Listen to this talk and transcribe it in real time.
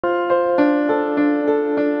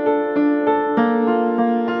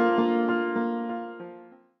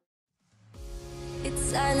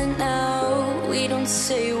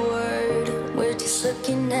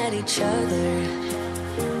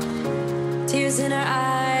tears in our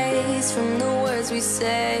eyes from the words we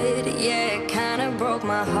said. Yeah, it kinda broke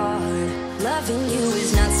my heart. Loving you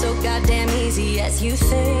is not so goddamn easy as you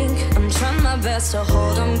think. I'm trying my best to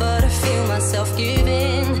hold on, but I feel myself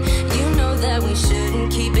giving. You know that we shouldn't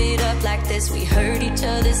keep it up like this. We hurt each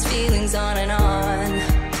other's feelings on and on.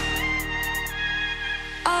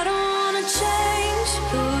 I don't wanna change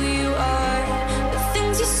who you are. The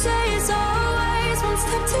things you say is always one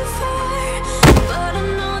step too far. But I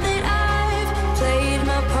know that I've played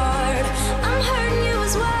my part. I'm hurting you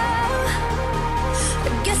as well. I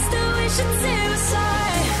guess that we should say we're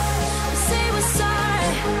sorry. Say we're sorry.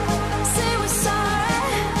 Say we're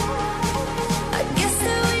sorry. I guess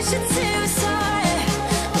that we should say we're sorry.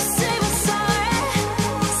 Say we're sorry.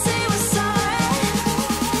 Say we're sorry.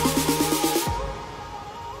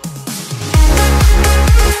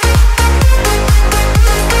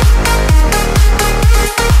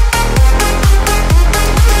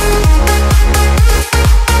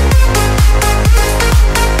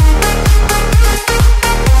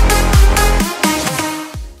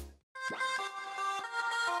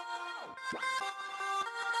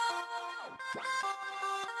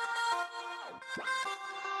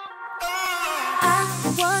 I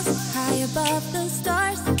was high above the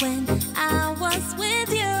stars when I was with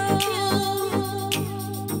you.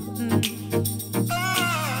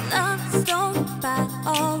 Lost by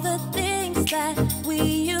all the things that we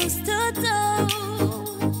used to do.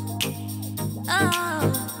 Oh,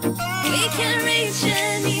 we can reach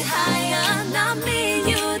any higher. Not me,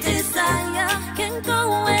 you desire can go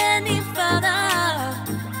any further.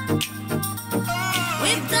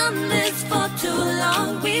 We've done this for too long.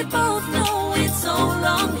 We both know it's so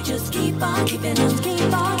wrong. We just keep on keeping on,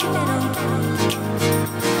 keep on keeping on.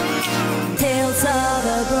 Tales of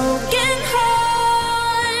a broken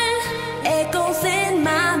heart echoes in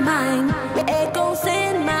my mind, echoes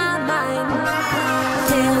in my mind.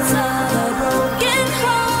 Tales of a broken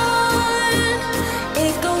heart,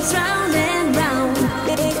 it goes round and round,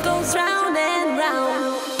 it goes round and round.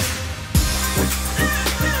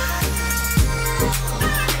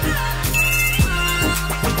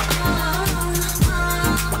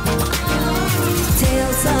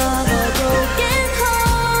 Tales of a broken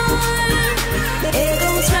heart, it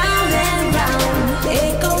goes round and round,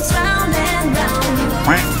 it goes round and round.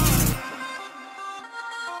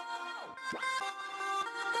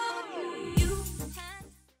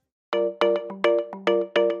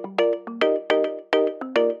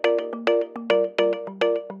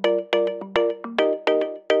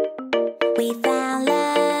 We found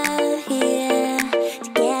love here,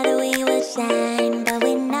 together we will shine, but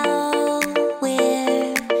we know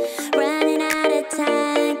we're running out of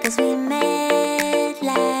time, 'cause we met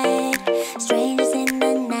like strangers in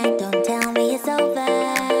the night. Don't tell me it's over.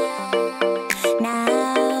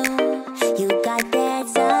 Now you got that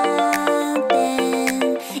something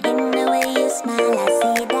in the way you smile. I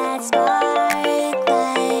see that spark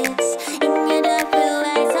lights in your dark blue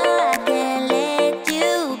eyes, so I can't let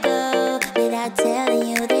you go without telling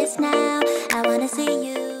you this now. I wanna see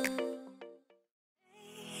you.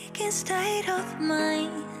 Taking state of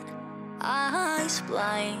mind, eyes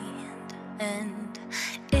blind, and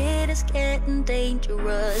it is getting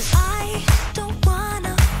dangerous. I don't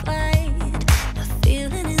wanna fight the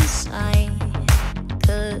feeling inside,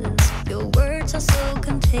 'cause your words are so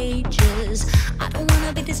contagious. I don't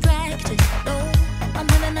wanna be distracted, no, I'm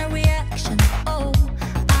having a reaction. Oh,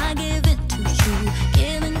 I give it to you,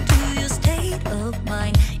 give into your state of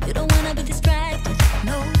mind. You don't wanna be distracted,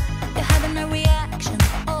 no, you're having a reaction.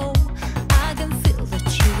 Oh, I can feel that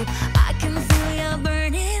you, I can feel you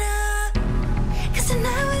burning up. 'Cause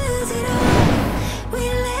tonight we lose it all. We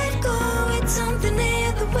let go, it's something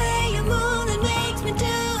in the way you move that makes me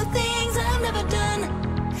do things I've never done.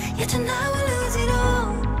 Yeah, tonight we lose it all.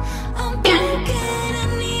 I'm broken,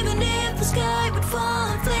 and even if the sky would fall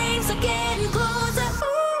and flames are getting closer.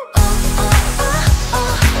 Ooh, oh, oh, oh,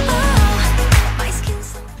 oh, oh. My skin's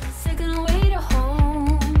Taken away to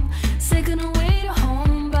home, taken away to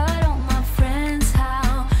home. But all my friends,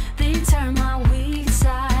 how they turn my weak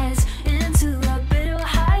sides into a bit of a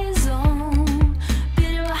high zone,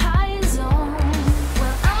 bit of a high zone.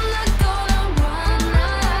 Well, I'm not gonna run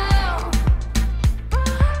now.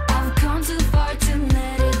 I've come too far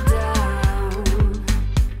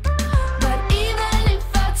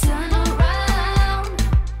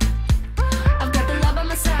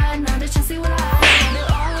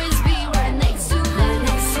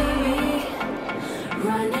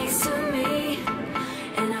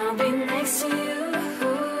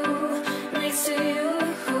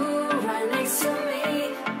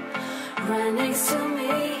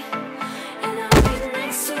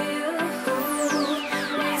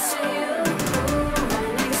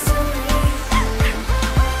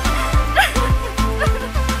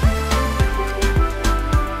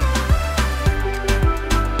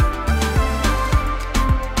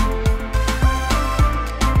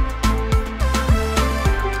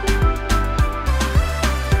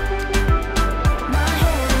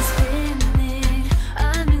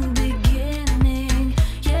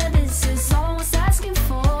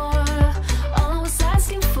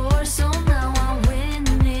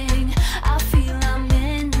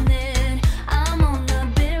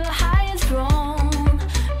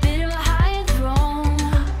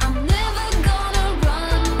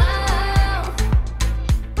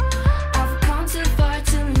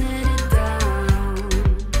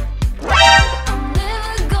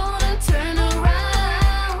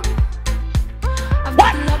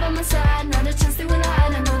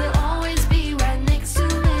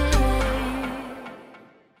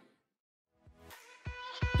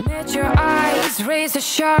Met your eyes, razor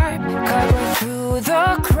sharp, cut right through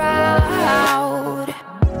the crowd.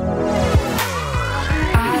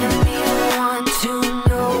 I don't even want to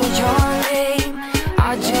know your name,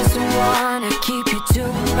 I just wanna keep you to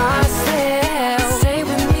myself. Stay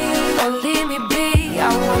with me or leave me be, I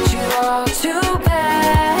want you all too bad.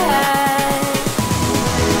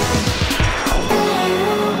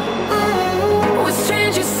 We're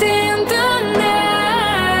strangers in the night,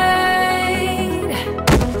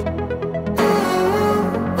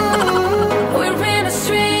 we're in a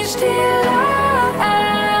strange delight.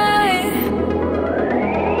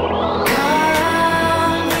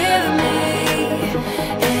 Come with me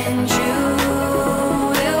and you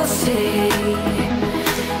will see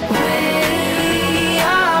we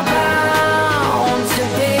are bound to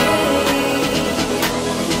be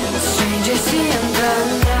strangers in the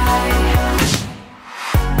night.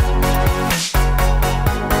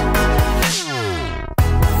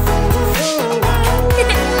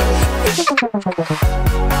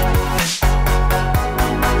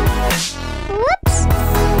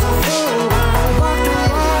 Walk the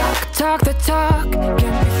walk, talk the talk,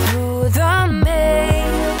 get me through the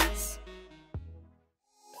maze.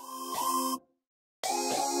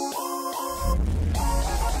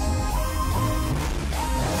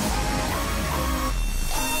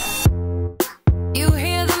 You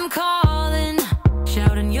hear them calling,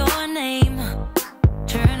 shouting your name.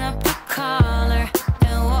 Turn up the collar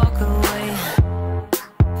and walk away.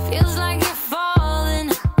 Feels like you're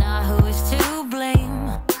falling, now who is to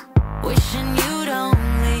blame? Wishing you'd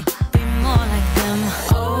only be more like them.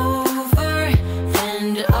 Over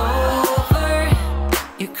and over,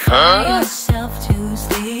 you cry yourself to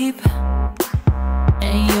sleep,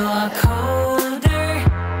 and you are colder,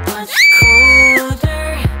 much colder.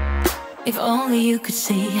 If only you could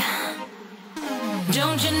see.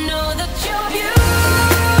 Don't you know that you're beautiful,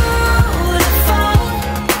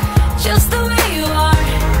 just the way you are,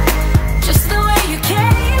 just the way you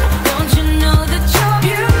came? Don't you know that you're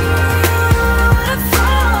beautiful,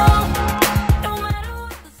 no matter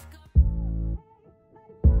what the sky.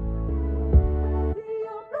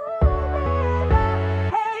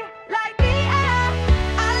 Hey, like me,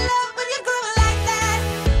 I love when you groove like that.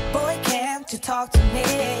 Boy, can't you talk to me?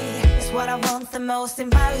 It's what I want the most in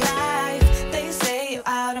my life. They say you're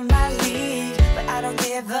out of my league, but I don't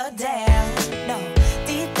give a damn. No,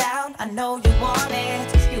 deep down, I know you want it.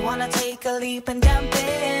 You wanna take a leap and jump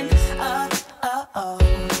in. Oh.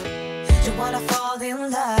 You wanna fall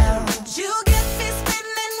in love. You get me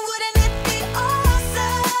spinning, wouldn't it be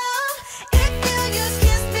awesome if you just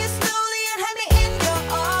kiss me slowly and have me in your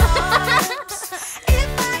arms? If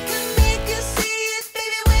I could make you see it,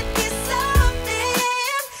 baby, we'd be something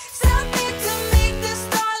to make the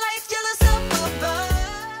starlight jealous up above.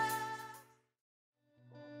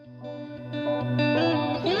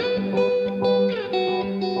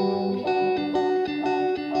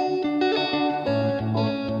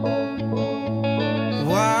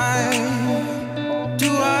 Why do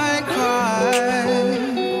I cry?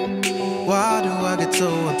 Why do I get so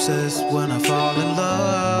obsessed when I fall in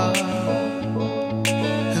love?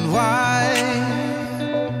 And why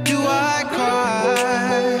do I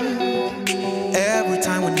cry every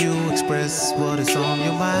time when you express what is on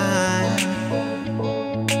your mind?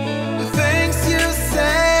 The things you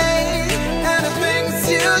say and the things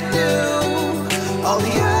you do, all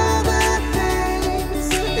the other things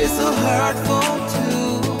is so hurtful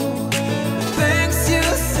too. The things you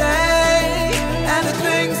say and the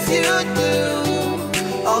things you do,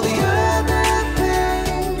 all the other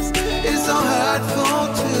things is so hurtful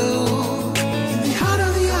too. In the heart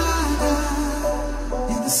of the other,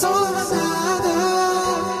 in the soul of another,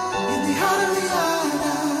 in the heart of the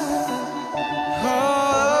other,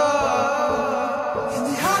 oh, in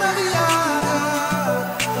the heart of the other,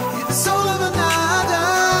 in the soul of another.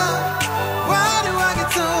 Why do I get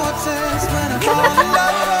so obsessed when I fall in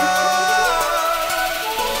love?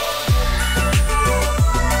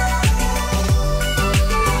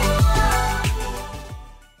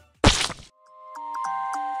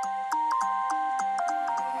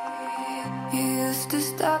 You used to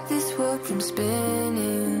stop this world from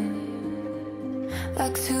spinning.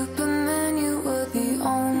 Like Superman, you were the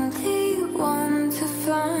only one to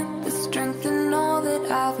find the strength in all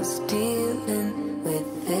that I was dealing with.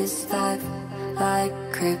 This life like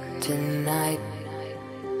kryptonite.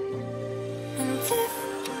 And if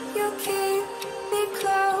you keep me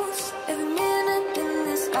close, every minute in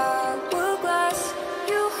this hourglass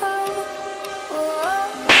you hold. Oh,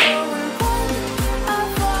 and when I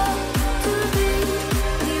fall to thee,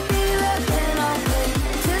 you be there when I wait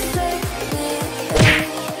to save me.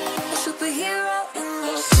 A superhero in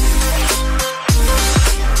your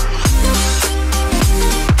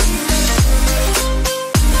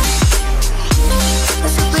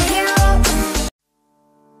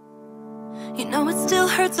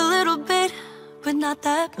not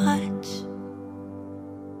that much.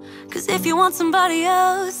 'Cause if you want somebody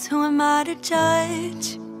else, who am I to judge?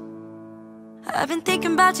 I've been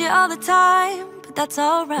thinking about you all the time, but that's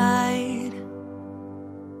alright.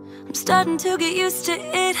 I'm starting to get used to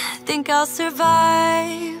it, think I'll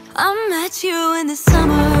survive. I met you in the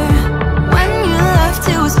summer, when you left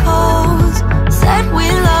it was cold. Said we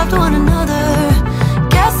loved one another,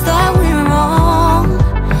 guess that we were wrong.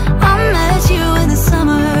 I met you in the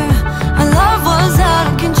summer, our love was out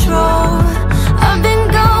of control. I've been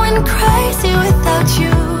going crazy without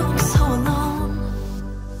you, I'm so alone.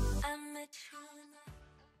 I met you in the...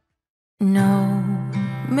 Know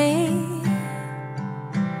me,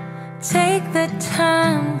 take the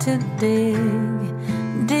time to dig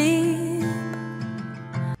deep.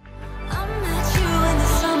 I met you in the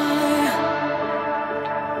summer.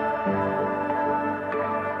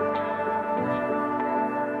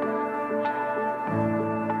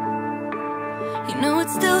 You know it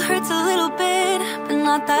still hurts a little bit, but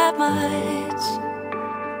not that much.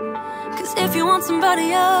 'Cause if you want somebody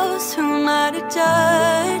else, who am I to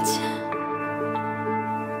judge?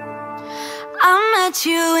 I met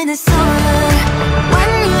you in the summer, when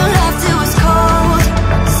you left it was cold.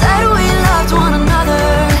 Said we loved one another,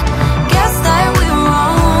 guess that we were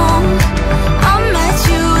wrong. I met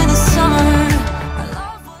you in the summer, our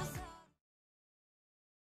love was...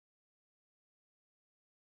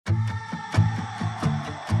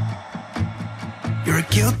 You're a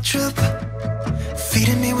guilt trip,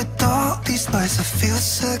 feeding me with all these lies. I feel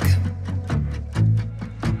sick.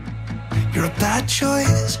 You're a bad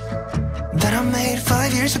choice that I made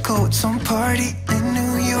 5 years ago at some party in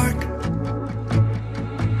New York.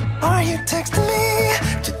 Are you texting me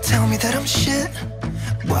to tell me that I'm shit?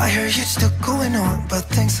 Why are you still going on about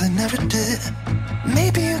things I never did?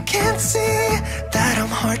 Maybe you can't see that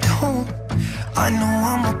I'm hard to hold. I know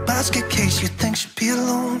I'm a basket case you think should be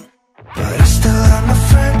alone, but I still have my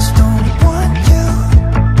friends, don't want you.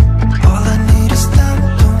 All I need is them,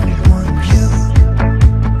 don't want you.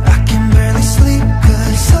 I can barely sleep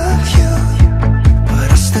 'cause of you, but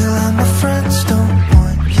I still have my friends, don't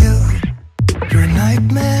want you. You're a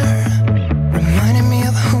nightmare, reminding me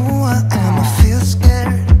of who I am. I feel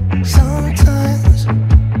scared sometimes.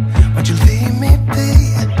 Why'd you leave me be?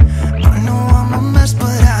 I know I'm a mess,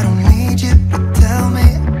 but I don't need you to tell me.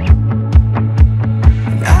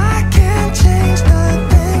 I can't change the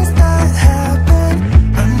things that happen.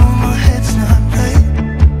 I know my head's not right,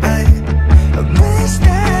 right. I wish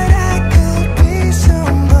that I could be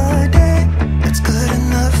somebody that's good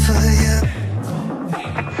enough for you,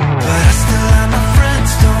 but I still have my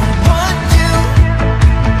friends, don't want you.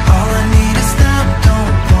 All I need is them,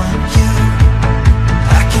 don't want you.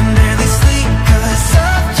 I can barely sleep 'cause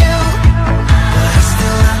of you, but I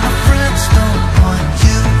still have my friends, don't want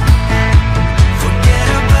you. Forget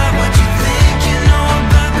about what you think you know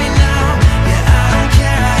about me now. Yeah, I don't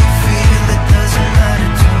care how you feel, it doesn't matter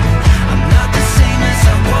to me. I'm not the same as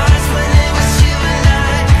I was when it was you and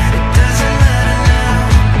I. It doesn't matter now.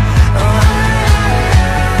 Oh,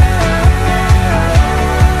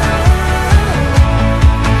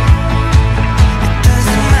 it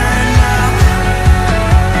doesn't matter now.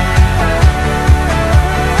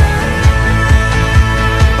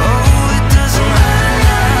 Oh, it doesn't matter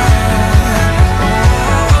now.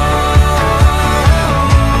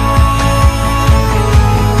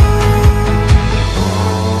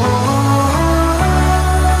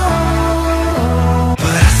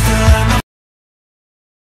 But I still have my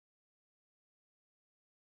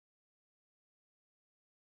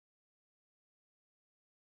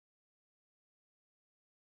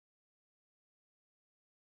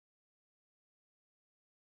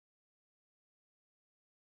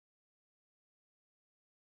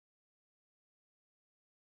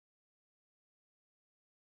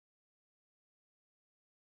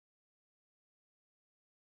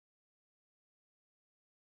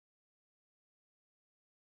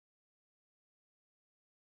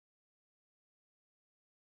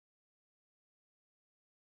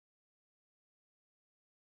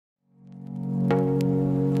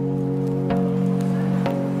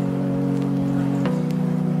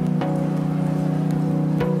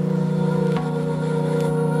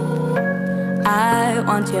I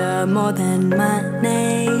want you more than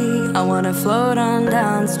money. I wanna float on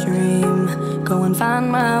downstream, go and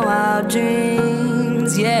find my wild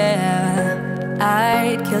dreams, yeah.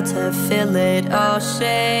 I'd kill to feel it all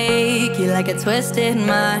shake you like a twisted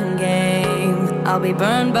mind game. I'll be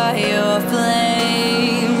burned by your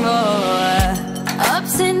flame, oh.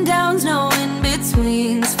 Ups and downs, no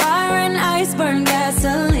in-betweens, fire and ice, burn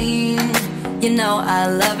gasoline. You know I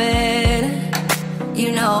love it,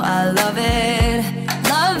 you know I love it.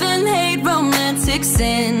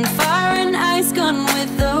 Dixon, fire and ice gun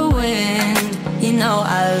with the wind. You know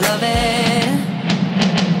I love it.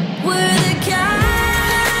 We're the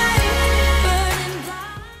kind burning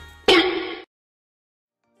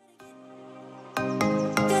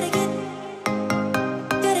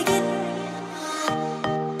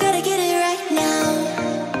Gotta get it right now.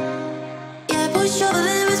 Yeah, push all the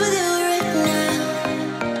limits with you right now.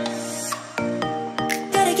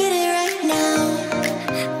 Gotta get it right now.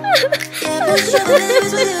 Yeah, push all the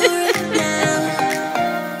limits with you right now.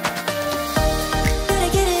 Gotta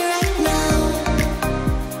get it right now.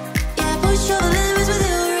 Yeah, push all the limits with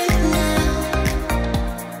you right now.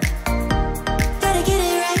 Gotta get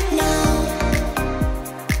it right now.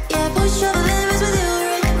 Yeah, push all the limits with you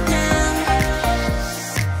right now.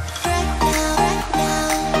 Right now, right now.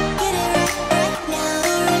 Get it right now,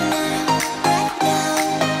 right now. Right now,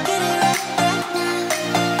 get it right now.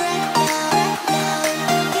 Right now,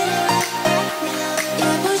 get it right now.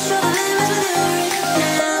 Yeah, push all the limits with you right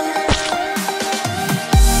now.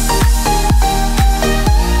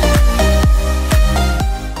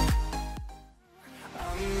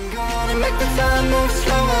 I'm gonna make the time move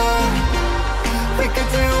slower. We can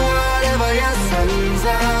do whatever, yeah, sun's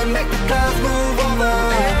out. Make the clouds move over.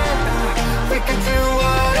 We can do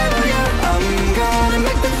whatever, yeah. I'm gonna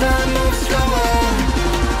make the time move slower.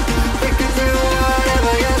 We can do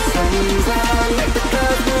whatever, yeah, sun's out. Make the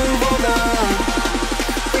clouds move over.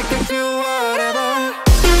 We can do whatever.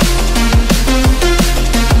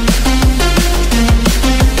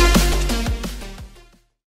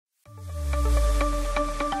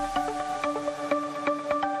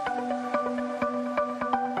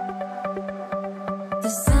 The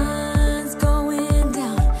sun's going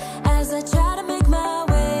down as I try to make my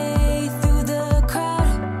way through the crowd.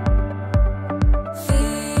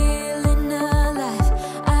 Feeling alive,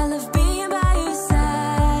 I love being by your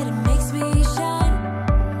side. It makes me shine.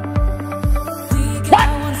 We got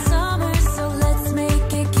one summer, so let's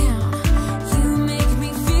make it count. You make me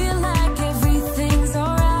feel like everything's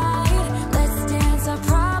alright. Let's dance our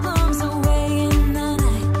problems away in the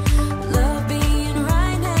night. Love being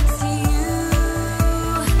right next to you.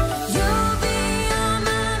 You'll be on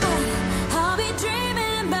my mind. I'll be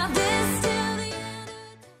dreaming about this till the end of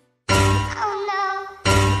Oh no,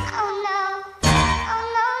 oh no, oh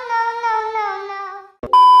no, no, no, no, no.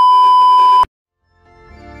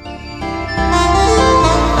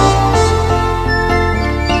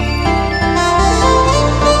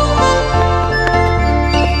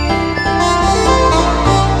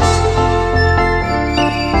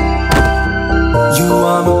 You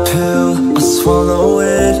are a pill, I'll swallow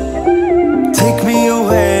it. Take me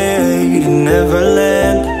away to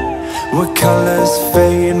Neverland, where colors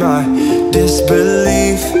fade my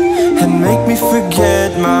disbelief and make me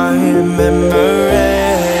forget my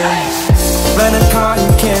memories. Rent a car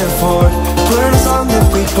you can't afford, put on a song that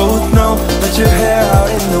we both know. Let your hair out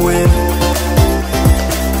in the wind,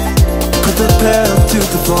 put the pedal to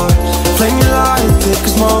the floor. Flame your light, thick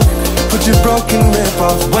as smoke. Put your broken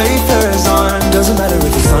rip-off wafers on. Doesn't matter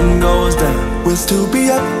if the sun goes down, we'll still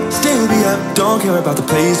be up, still be up. Don't care about the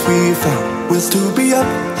place we found, we'll still be up,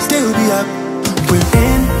 still be up. We're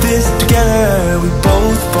in this together, we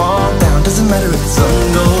both fall down. Doesn't matter if the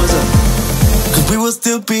sun goes up, 'cause we will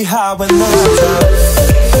still be high when the lights out.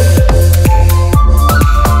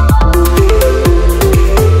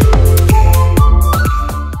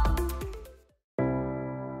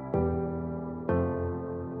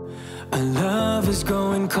 Our love is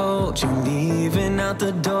growing cold. You're leaving out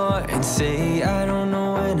the door and say I don't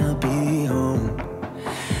know when I'll be home.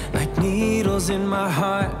 Like needles in my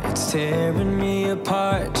heart, it's tearing me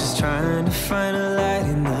apart. Just trying to find a light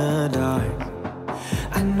in the dark.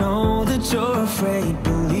 I know that you're afraid,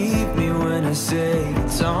 believe me when I say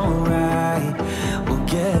it's alright. We'll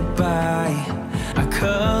get by. Our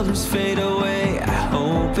colors fade away, I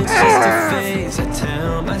hope it's just a phase. I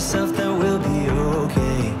tell myself that we'll be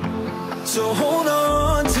okay. So hold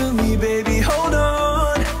on to me, baby, hold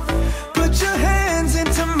on. Put your hands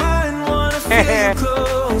into mine, wanna feel you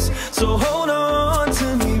close. So hold on to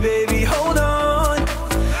me, baby, hold on.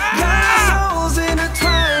 Got our souls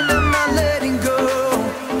intertwined, I'm not letting go.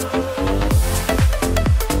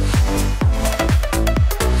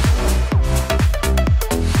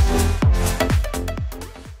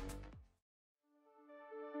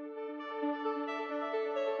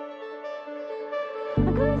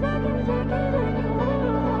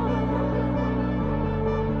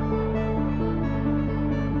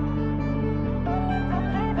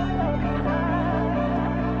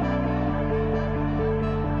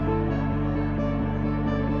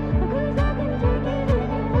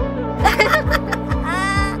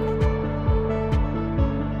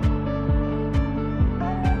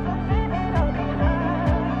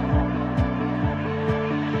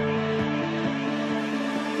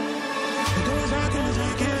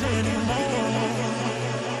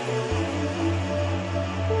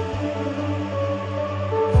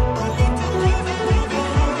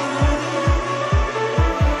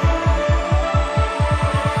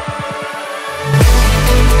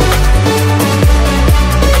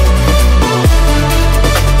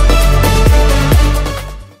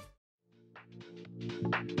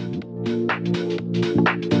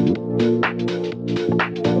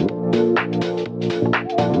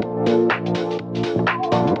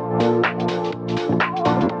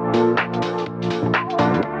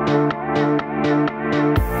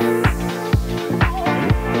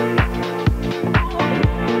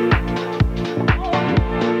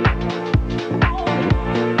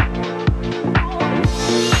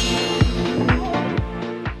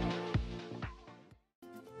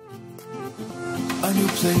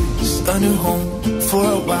 place, a new home for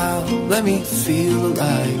a while. Let me feel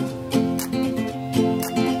alive.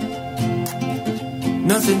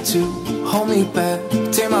 Nothing to hold me back.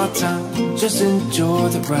 Take my time, just enjoy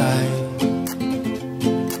the ride.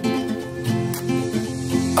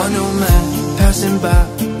 A new man passing by.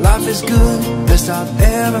 Life is good, best I've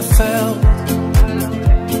ever felt.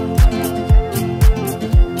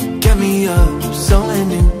 Get me up, somewhere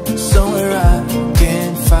new, somewhere I can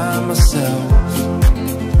find myself.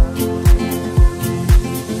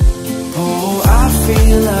 Oh, I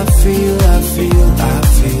feel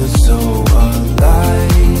so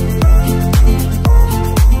alive.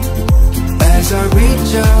 As I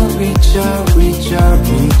reach out, reach out, reach out,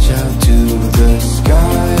 reach out to the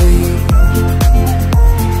sky.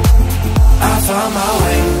 I found my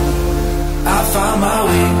way, I found my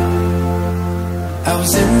way. I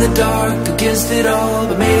was in the dark, against it all,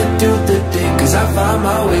 but made it through the day. Cause I found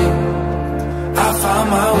my way, I found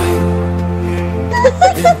my way.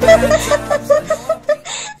 In bad times,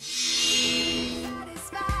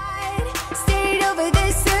 Stayed over the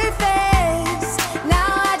surface. Now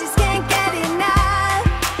I just can't get enough.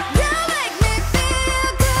 You make me feel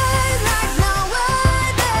good like no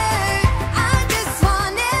other. I just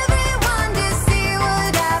want everyone to see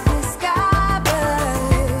what I've discovered.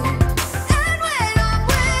 And when I'm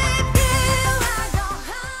with you, I go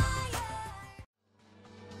higher.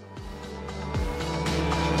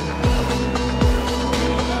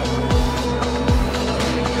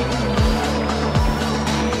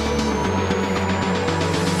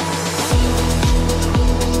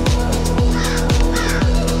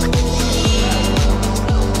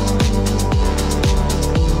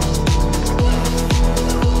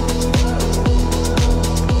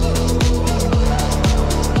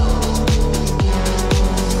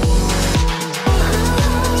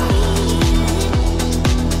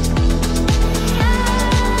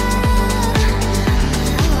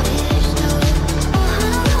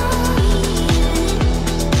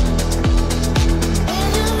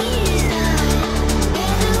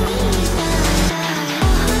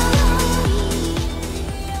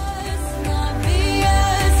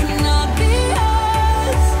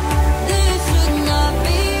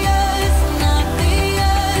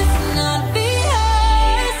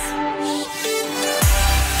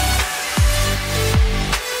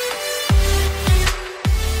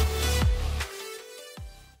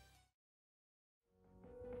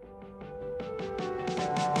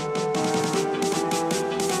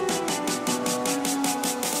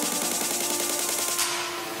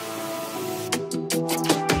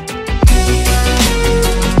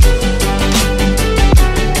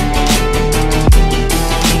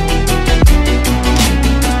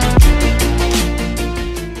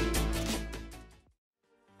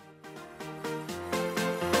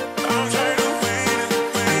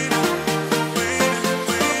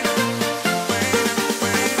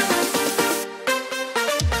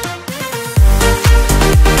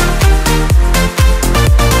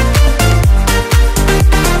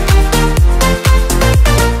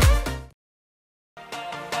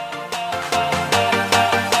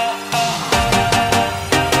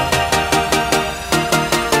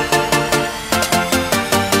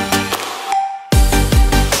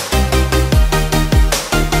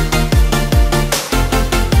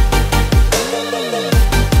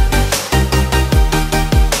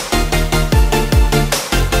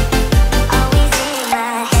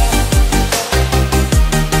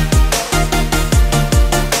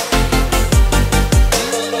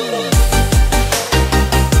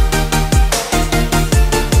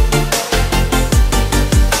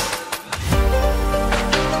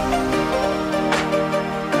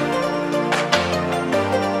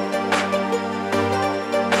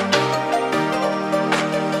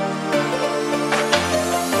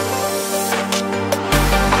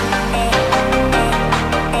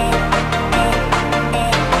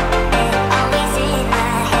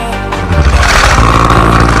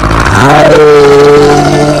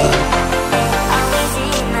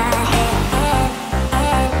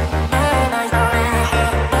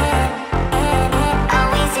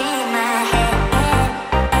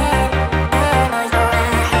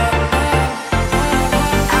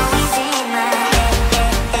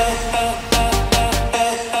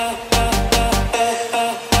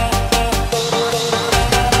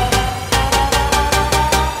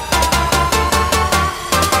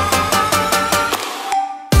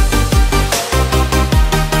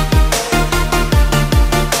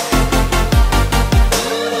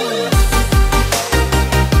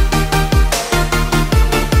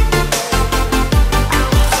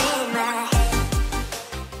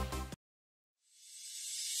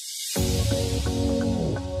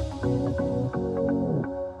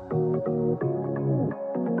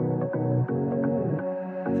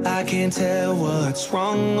 I can't tell what's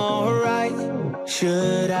wrong or right.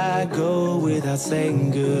 Should I go without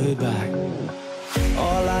saying goodbye?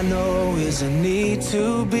 All I know is I need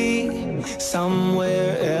to be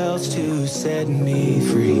somewhere else to set me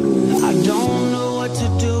free. I don't know what to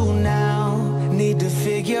do now. Need to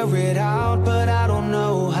figure it out, but I don't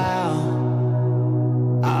know how.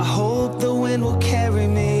 I hope the wind will carry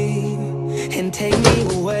me and take me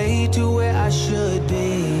away to where I should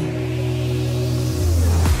be.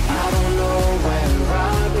 I don't know where I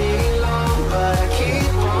belong, but I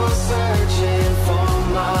keep on searching for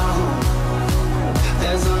my home.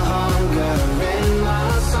 There's a hunger in my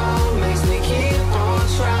soul, makes me keep on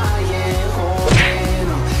trying, holding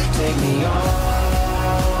on. Take me all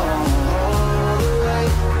the way,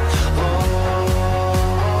 all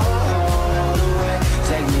the way.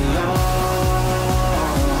 Take me all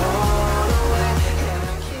the way, and I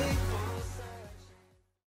keep on searching.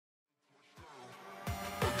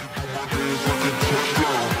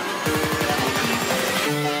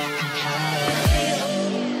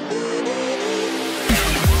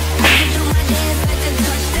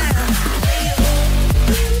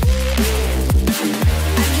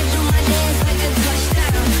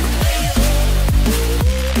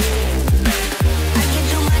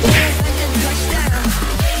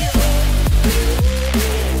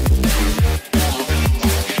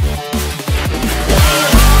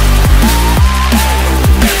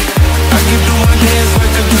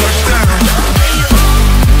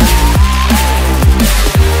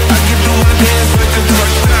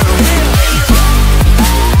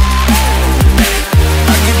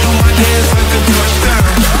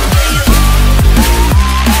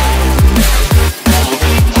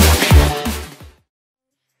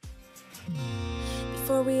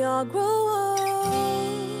 Before we all grow old.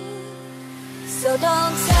 So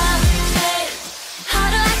don't tell me how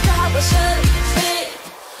to act or how we should be.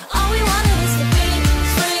 All we wanted is to be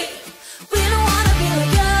free. We don't wanna be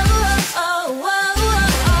like you.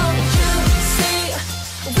 You see,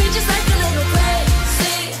 we just like a little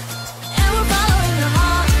crazy, and we're following the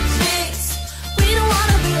heartbeats. We don't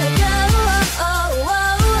wanna be like you.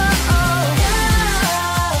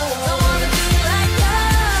 Don't wanna be like you.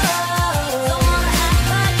 Don't wanna act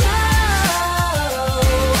like you.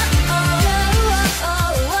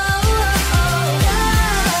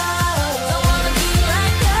 Don't wanna be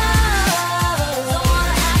like you. Don't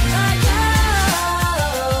wanna act like you.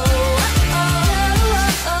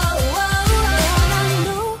 And I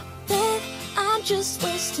know that I'm just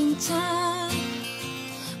wasting time,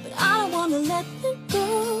 but I don't wanna let it go.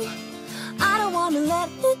 I don't wanna let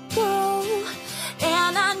it go.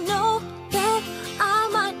 And I know that I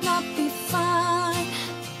might not be fine,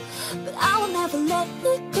 but I will never let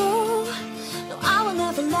it go. No, I will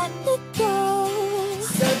never let it go.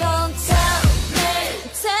 So don't tell me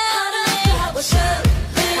how I should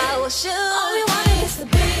be. How I should. All we want is to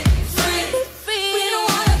be free. We don't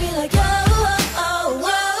wanna be like you.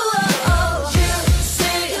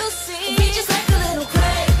 You see, we just like a little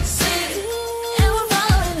crazy, and we're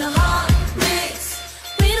following the heartbeats.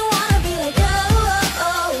 We don't wanna be like you.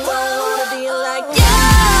 Don't wanna be like you.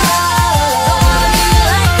 Don't wanna be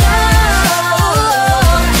like you. Don't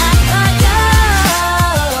wanna act like you. Don't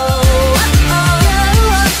wanna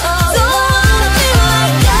be like you. Don't wanna be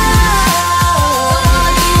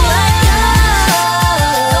like you.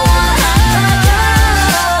 Don't wanna act like you. Don't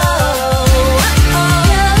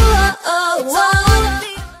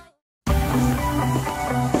wanna be like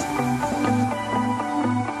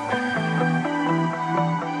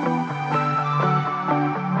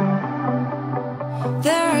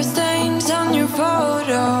There are stains on your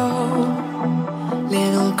photo,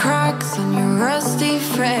 little cracks on your rusty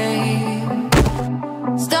frame,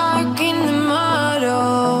 stuck in the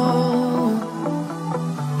muddle,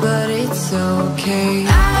 but it's okay.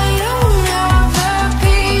 I don't have the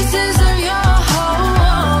pieces of your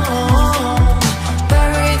home,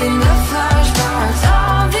 buried in the flashbacks.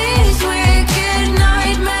 All these wicked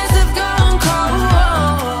nightmares have gone cold.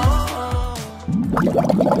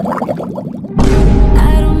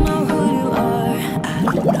 I don't know who you are, I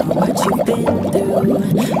don't know what you've been through,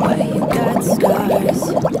 why you got scars.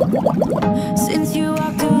 Since you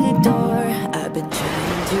walked through the door, I've been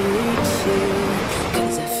trying to reach you,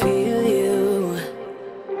 'cause I feel you.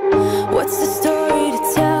 What's the story to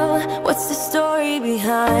tell? What's the story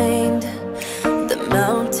behind the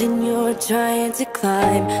mountain you're trying to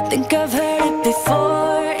climb? Think I've heard it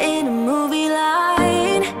before in a movie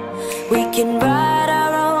line. We can write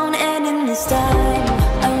our own ending this time.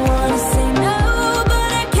 I wanna say no, but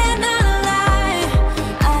I cannot lie.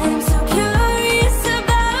 I am so curious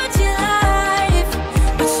about your life,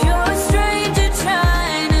 but you're a stranger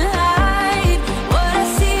trying to hide.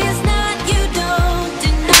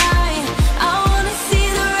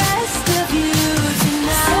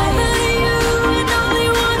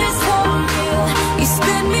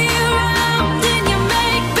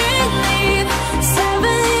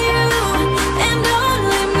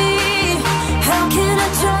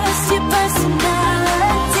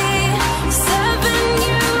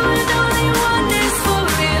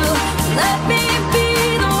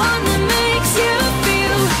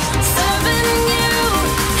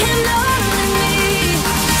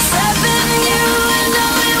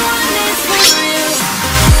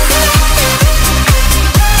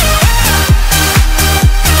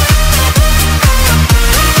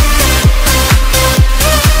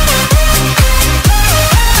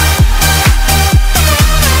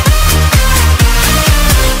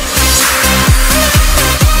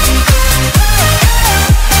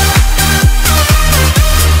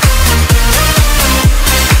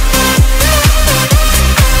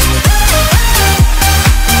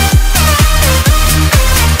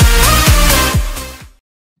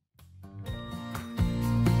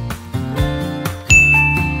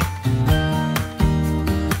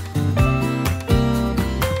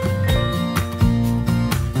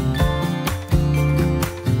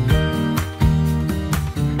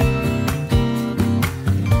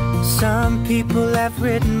 Some people have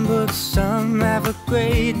written books, some have a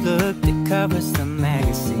great look that covers some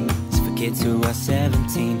magazines for kids who are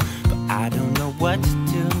 17. But I don't know what to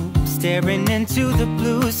do, staring into the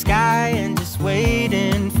blue sky and just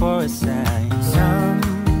waiting for a sign.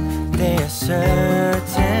 Someday are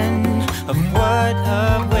certain of what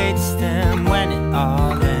awaits them when it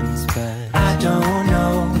all ends, but I don't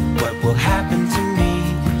know what will happen to me.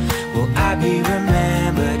 Will I be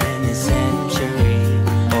remembered in a century,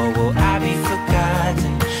 or will I be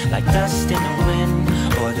forgotten like dust in the wind,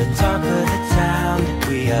 or the talk of the town that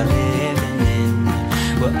we are living in?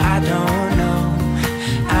 Well, I don't know,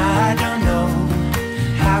 I don't know.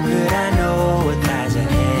 How could I know what lies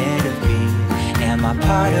ahead of me? Am I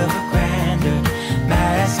part of a grander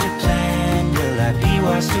master plan? Will I be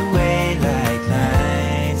washed away like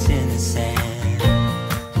lines in the sand?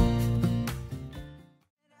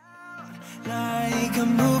 Like a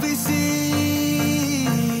movie scene,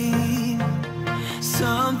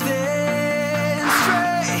 something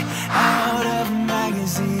straight out of a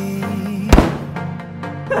magazine.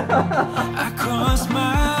 I cross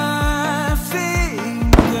my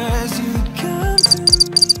fingers, you come to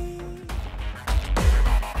me.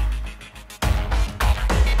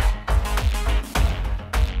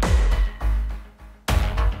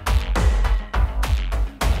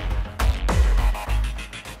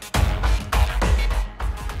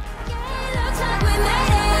 Looks like we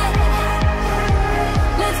made it.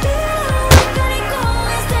 Let's get it on. Got it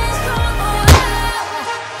going, stay strong. Oh,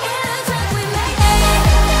 it looks like we made it.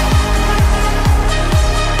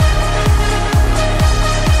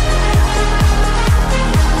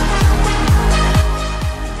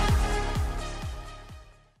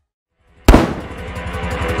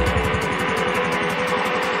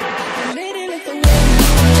 We made it with the wind.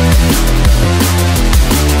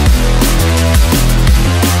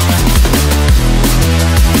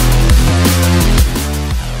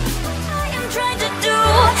 I am trying to do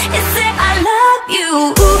is say I love you,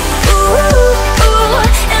 ooh, ooh, ooh,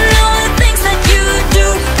 and all the things that you do,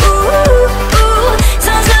 ooh, ooh,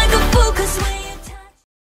 sounds like a fool 'cause when you touch.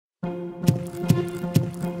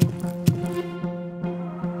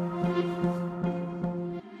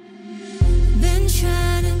 Been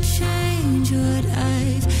trying to change what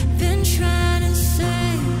I've been trying to say.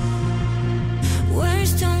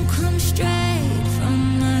 Words don't come straight from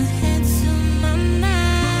my head to my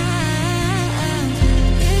mouth.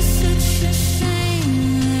 It's such a shame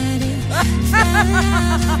that it fell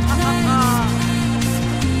out of place.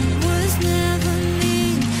 Was never me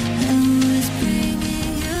that was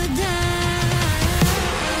bringing you down.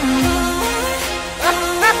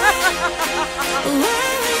 Why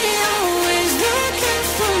we always looking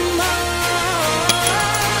for more?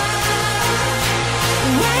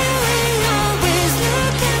 Why we always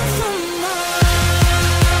looking for more?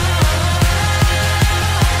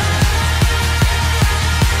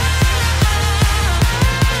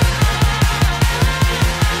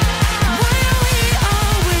 Why we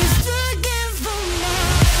always looking for more? Always looking for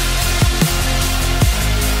more.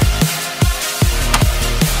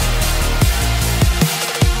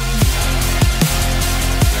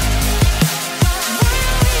 Why we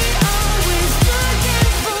always looking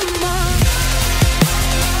for more?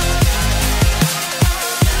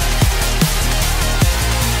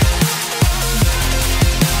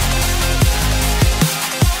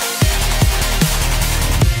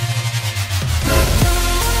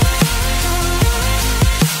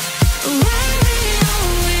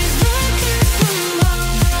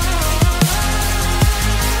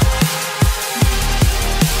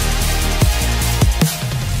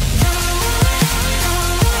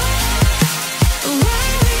 Why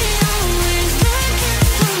we always looking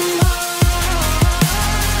for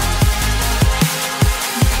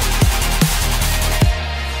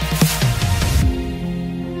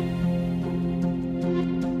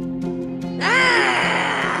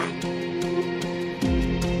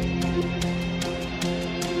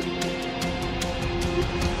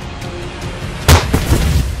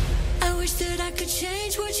I wish that I could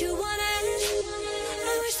change what you wanted.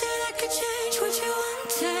 I wish that I could change what you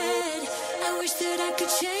wanted. I wish that I could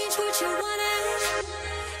change what you wanted.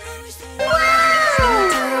 I wish that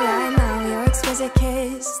Right now, your exquisite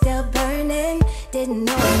kiss still burning. Didn't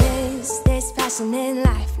know I missed this passion in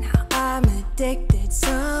life. Now I'm addicted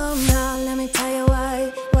somehow. Let me tell you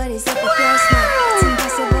what is up with your smile. It's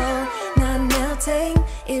impossible, not melting,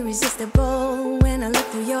 irresistible. When I look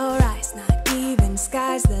through your eyes, not even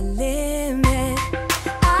sky's the limit.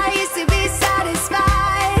 I used to be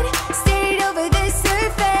satisfied, stayed over the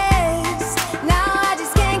surface. Now I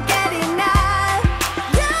just can't get enough.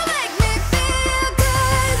 You make me feel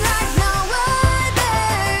good like no other.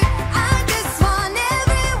 I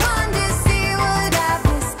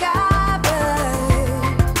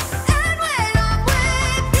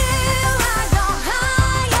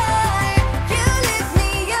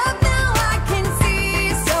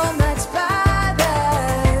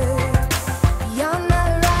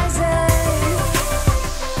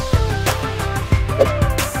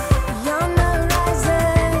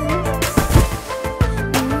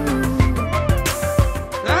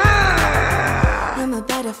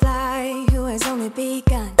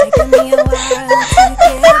me a while to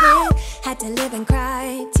get it. Had to live and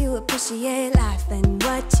cry to appreciate life, and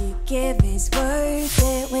what you give is worth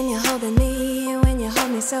it. When you're holding me, when you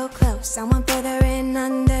hold me so close, I want further in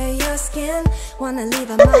under your skin. Wanna leave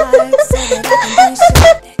a mark so that I can be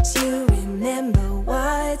sure that you remember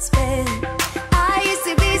what's been. I used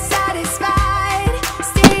to be satisfied,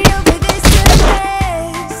 stay over this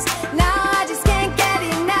surface. Now I just can't get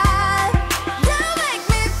enough. You make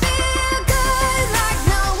me feel good like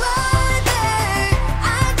no other.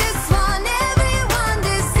 I just want everyone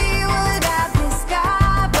to see what I've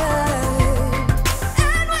discovered.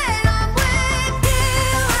 And when I'm with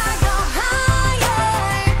you, I go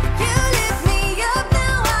higher. You lift me up,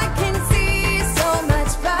 now I can see so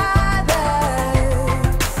much farther.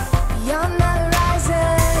 Beyond the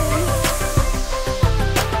horizon,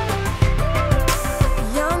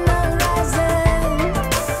 beyond the horizon.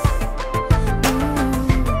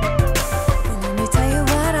 And let me tell you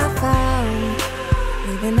what I found.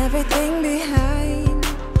 Leaving everything behind,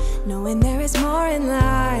 knowing there is more in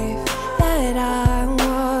life that I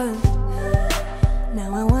want. Now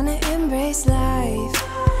I wanna embrace life,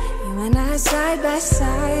 you and I side by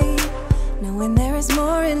side, knowing there is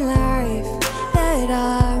more in life that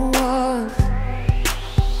I want.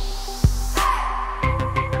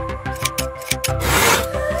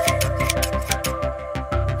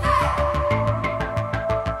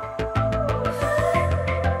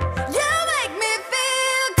 You make me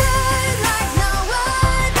feel good like no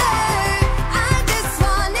other. I just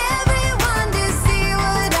want everyone to see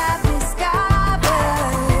what I've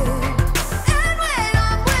discovered. And when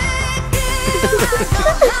I'm with you, I go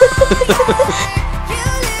higher. You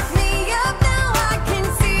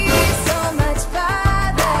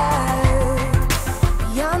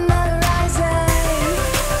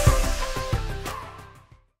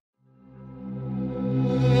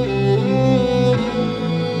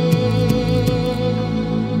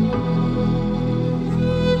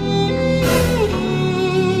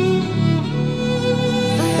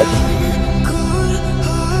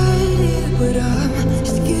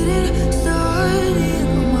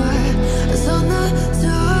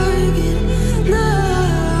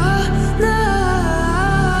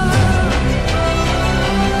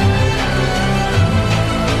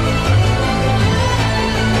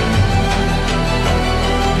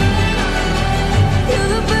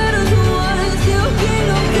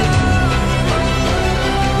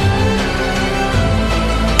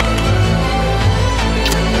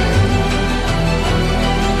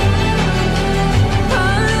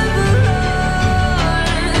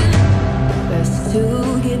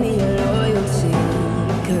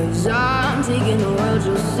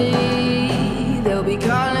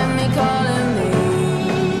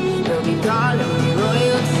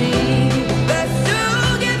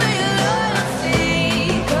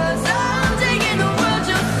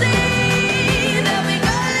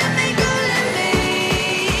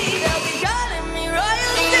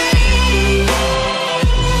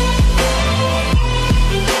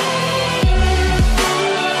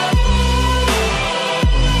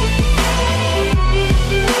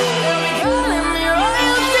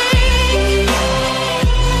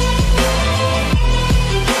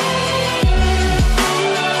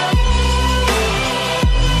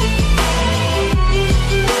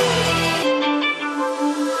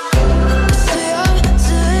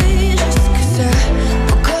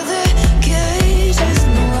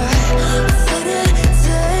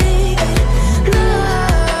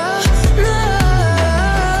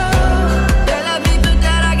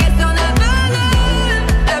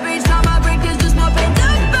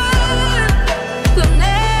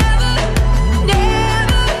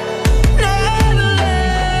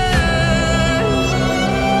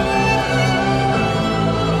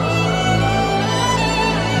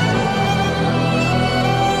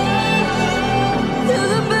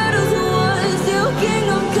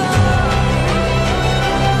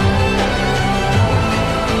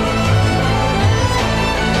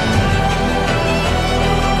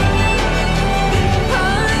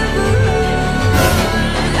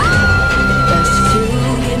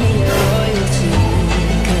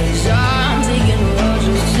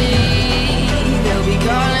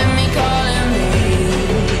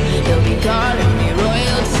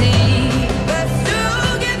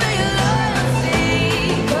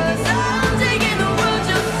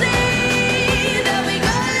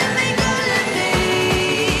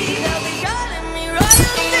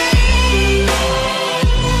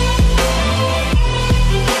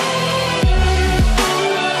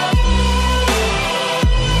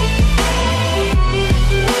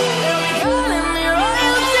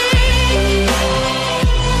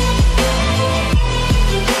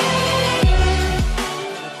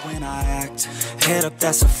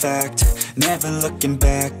that's a fact. Never looking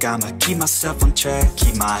back, I'ma keep myself on track.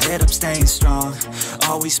 Keep my head up, staying strong,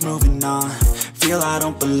 always moving on. Feel I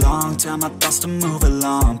don't belong, tell my thoughts to move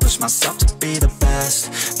along. Push myself to be the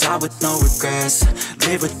best, die with no regrets.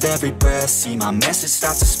 Live with every breath, see my message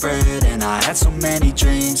start to spread. And I had so many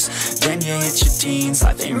dreams, then you hit your teens.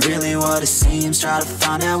 Life ain't really what it seems, try to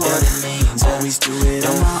find out what it means. Always do it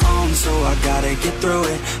on my own, so I gotta get through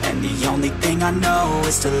it. And the only thing I know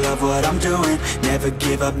is to love what I'm doing. Never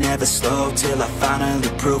give up, never slow, till I finally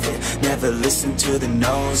prove it. Never listen to the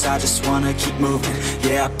no's, I just wanna keep moving.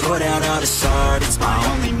 Yeah, I put out all this art, it's my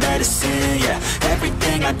only medicine. Yeah,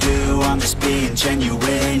 everything I do, I'm just being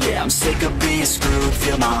genuine. Yeah, I'm sick of being screwed,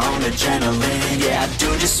 feel my own adrenaline. Yeah, I do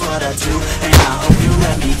just what I do, and I hope you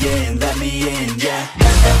let me in, yeah.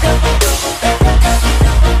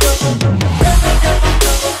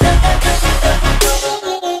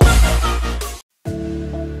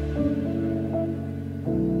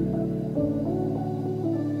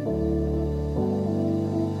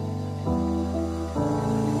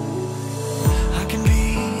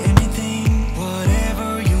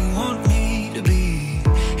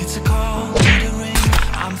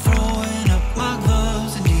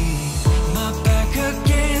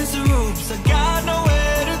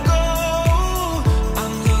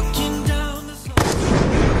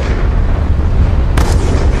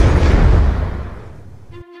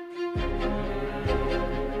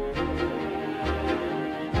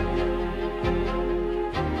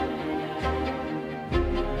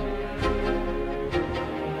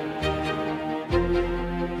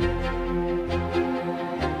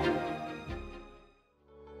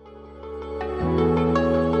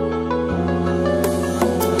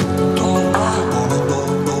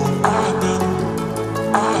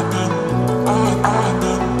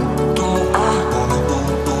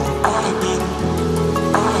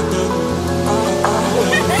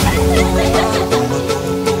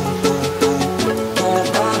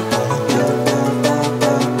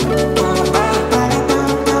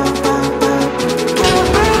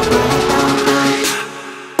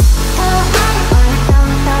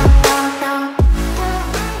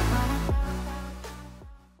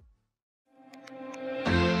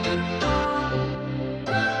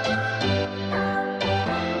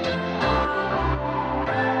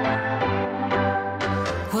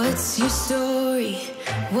 What's your story?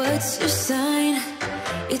 What's your sign?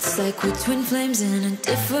 It's like we're twin flames in a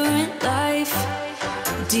different life.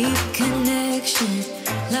 Deep connection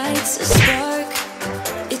lights a spark.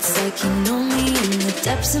 It's like you know me in the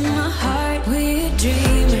depths of my heart. We're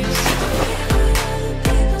dreamers.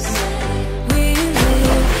 We're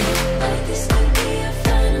living like this could be our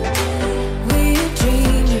final day. We're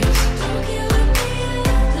dreamers. Don't care what the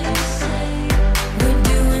others say. We're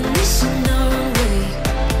doing this in our own way.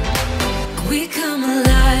 We come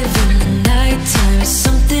alive in the nighttime.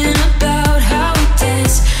 Something about how we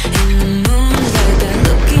dance in the moonlight. That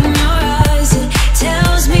look in your eyes, it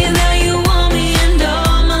tells me that you want me and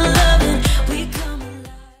all my loving. We come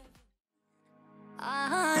alive.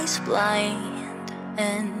 Eyes blind,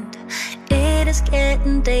 and it is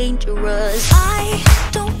getting dangerous. I